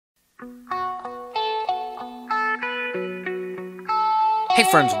Hey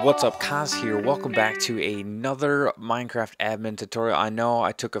friends, what's up? Kaz here. Welcome back to another Minecraft admin tutorial. I know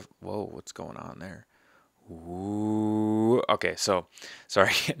I took a... Whoa, what's going on there? Ooh, okay, so,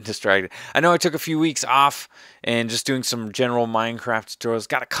 sorry, getting distracted. I know I took a few weeks off and just doing some general Minecraft tutorials.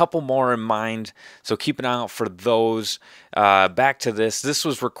 Got a couple more in mind, so keep an eye out for those. Back to this. This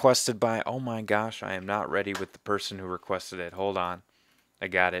was requested by... Oh my gosh, I am not ready with the person who requested it. Hold on. I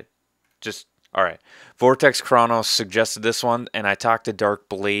got it. Just... All right. Vortex Chronos suggested this one, and I talked to Dark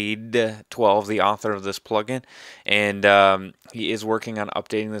Blade 12, the author of this plugin, and he is working on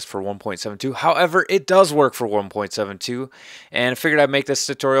updating this for 1.72. However, it does work for 1.72, and I figured I'd make this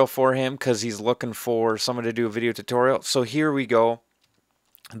tutorial for him because he's looking for someone to do a video tutorial. So here we go.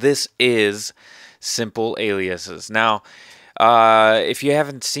 This is Simple Aliases. Now, if you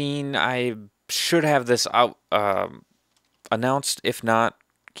haven't seen, I should have this out announced. If not,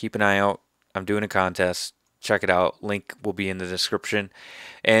 keep an eye out. I'm doing a contest. Check it out. Link will be in the description.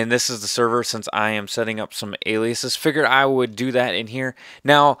 And this is the server since I am setting up some aliases. Figured I would do that in here.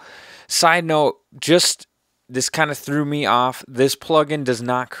 Now, side note, just this kind of threw me off. This plugin does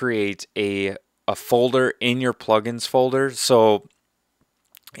not create a folder in your plugins folder. So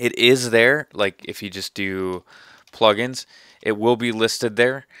it is there. Like if you just do plugins, it will be listed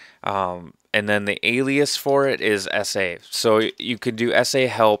there. And then the alias for it is SA. So you could do SA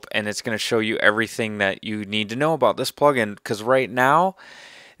help, and it's going to show you everything that you need to know about this plugin, because right now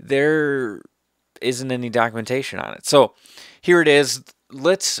there isn't any documentation on it. So here it is.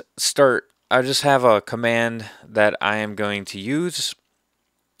 Let's start. I just have a command that I am going to use.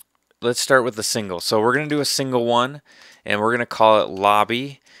 Let's start with the single. So we're going to do a single one, and we're going to call it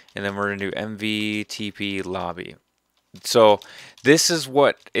lobby, and then we're going to do mvtp lobby. So this is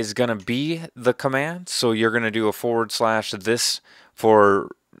what is going to be the command. So you're going to do a / this for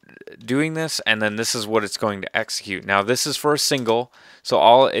doing this, and then this is what it's going to execute. Now this is for a single, so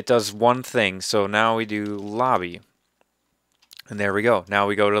all it does one thing. So now we do lobby, and there we go. Now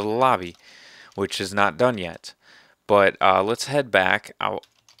we go to the lobby, which is not done yet. But let's head back out,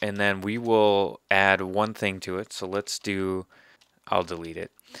 and then we will add one thing to it. So let's do, I'll delete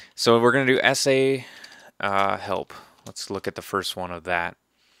it. So we're going to do SA help. Let's look at the first one of that.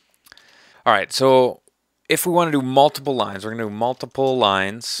 All right, so if we want to do multiple lines, we're going to do multiple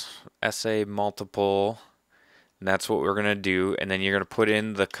lines, SA multiple, and that's what we're going to do. And then you're going to put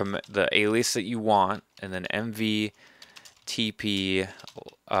in the alias that you want, and then mvtp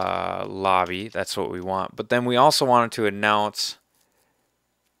lobby, that's what we want. But then we also wanted to announce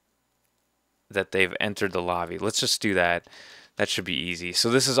that they've entered the lobby. Let's just do that. That should be easy.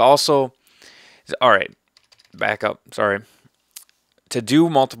 So this is also, all right. Back up, sorry. To do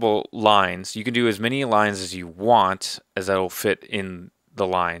multiple lines, you can do as many lines as you want as that'll fit in the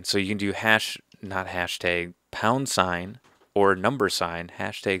line. So you can do not hashtag, £, or $sign,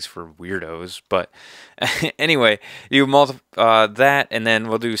 hashtags for weirdos. But anyway, you that, and then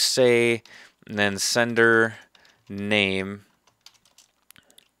we'll do say, and then sender name,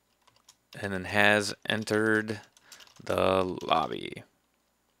 and then has entered the lobby.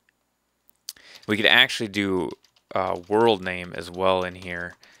 We could actually do world name as well in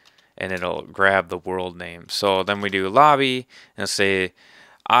here, and it'll grab the world name. So then we do lobby and say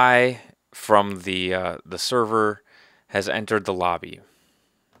I from the server has entered the lobby.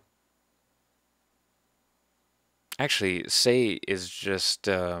 Actually, say is just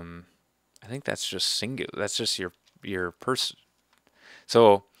I think that's just singular. That's just your person.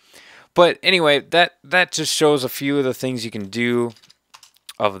 So, but anyway, that just shows a few of the things you can do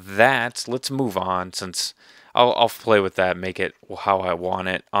of that. Let's move on, since I'll play with that, make it how I want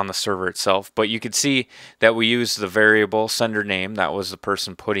it on the server itself. But you can see that we use the variable sender name. That was the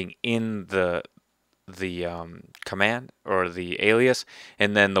person putting in the command or the alias,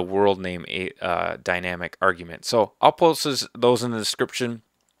 and then the world name dynamic argument. So I'll post those in the description.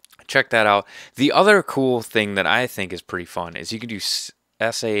 Check that out. The other cool thing that I think is pretty fun is you can do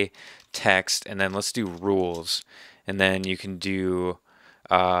SA text, and then let's do rules, and then you can do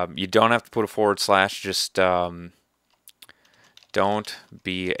you don't have to put a /, just don't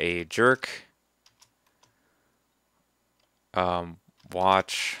be a jerk,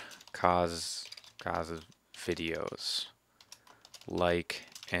 watch causes videos, like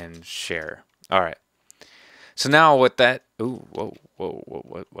and share. All right, so now with that, ooh, whoa,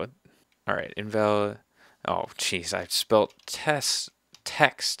 what? All right, invalid. Oh, jeez, I spelled text.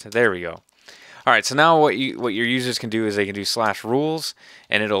 There we go. All right, so now what your users can do is they can do /rules,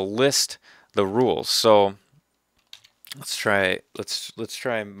 and it'll list the rules. So let's try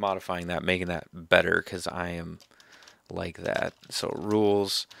modifying that, making that better, because I am like that. So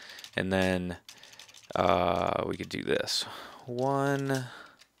rules, and then we could do this. One.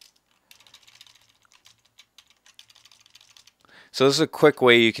 So this is a quick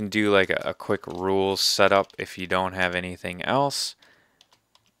way you can do like a quick rules setup if you don't have anything else.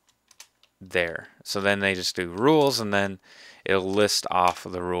 There. So then they just do rules, and then it'll list off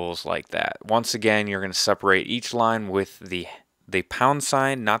the rules like that. Once again, you're going to separate each line with the pound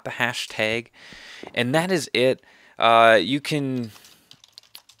sign, not the hashtag. And that is it. You can...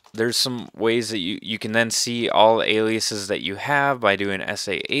 There's some ways that you can then see all the aliases that you have by doing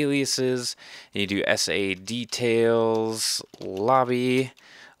SA aliases. And you do SA details lobby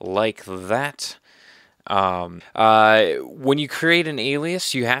like that. When you create an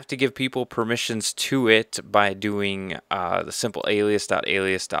alias, you have to give people permissions to it by doing the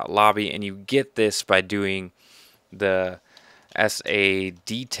SimpleAlias.alias.lobby, and you get this by doing the SA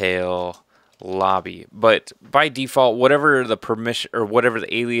detail lobby. But by default, whatever the permission or whatever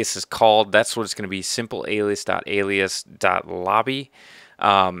the alias is called, that's what it's going to be, SimpleAlias.alias.lobby.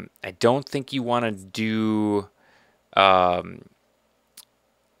 I don't think you want to do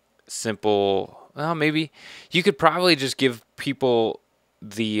well, maybe you could probably just give people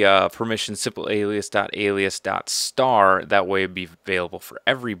the permission SimpleAlias.alias.star. That way it'd be available for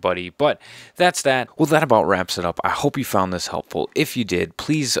everybody. But that's that. Well, that about wraps it up. I hope you found this helpful. If you did,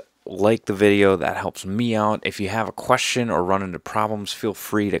 please like the video. That helps me out. If you have a question or run into problems, feel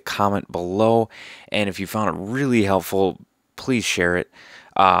free to comment below. And if you found it really helpful, please share it.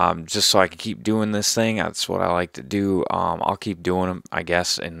 Just so I can keep doing this thing. That's what I like to do. I'll keep doing them, I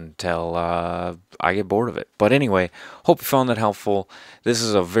guess, until I get bored of it. But anyway, hope you found that helpful. This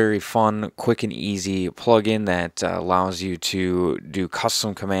is a very fun, quick, and easy plugin that allows you to do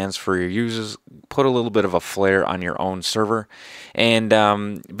custom commands for your users, put a little bit of a flair on your own server, and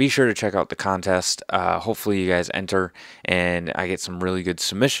be sure to check out the contest. Hopefully you guys enter and I get some really good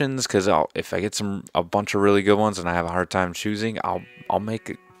submissions, because if I get a bunch of really good ones and I have a hard time choosing, I'll make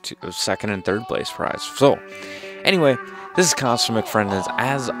it to a second and third place prize. So anyway, this is Cos from McFriendens.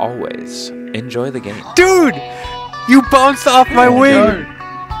 As always, enjoy the game. Dude, you bounced off my wing.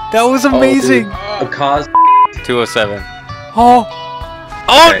 That was amazing. Oh, Cos 207. Oh,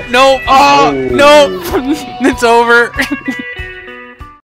 okay. No. Oh, no. It's over.